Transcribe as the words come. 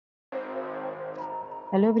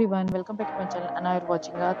Hello everyone, welcome back to my channel and now you're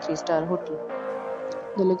watching a 3-star hotel.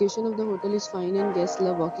 The location of the hotel is fine and guests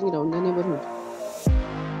love walking around the neighborhood.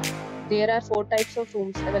 There are 4 types of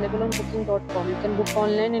rooms available on booking.com. You can book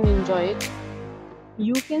online and enjoy it.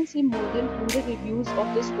 You can see more than 100 reviews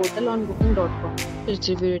of this hotel on booking.com. Its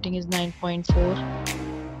review rating is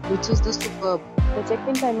 9.4, which is the superb. The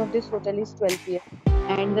check-in time of this hotel is 12 p.m.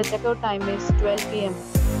 and the check-out time is 12 p.m.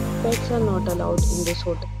 Pets are not allowed in this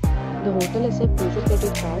hotel. The hotel accepts major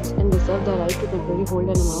credit cards and reserves the right to temporarily hold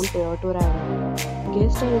an amount prior to arrival.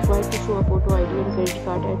 Guests are required to show a photo ID and credit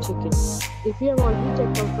card at check-in. If you have already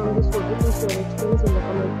checked out from this hotel, please share your experience in the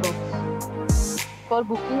comment box. For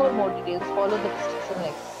booking or more details, follow the description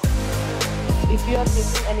link. If you are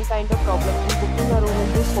facing any kind of problem in booking a room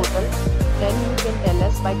in this hotel, then you can tell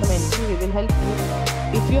us by commenting. We will help you.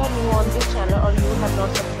 If you are new on this channel or you have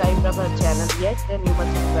not subscribed our channel yet, then you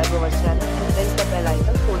must subscribe our channel and press the bell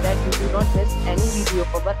icon so that you do not miss any video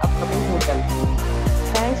of our upcoming hotel.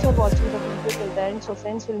 Thanks for watching the video till the end. So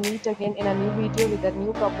friends, will meet again in a new video with a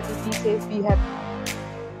new property. Be safe, be happy.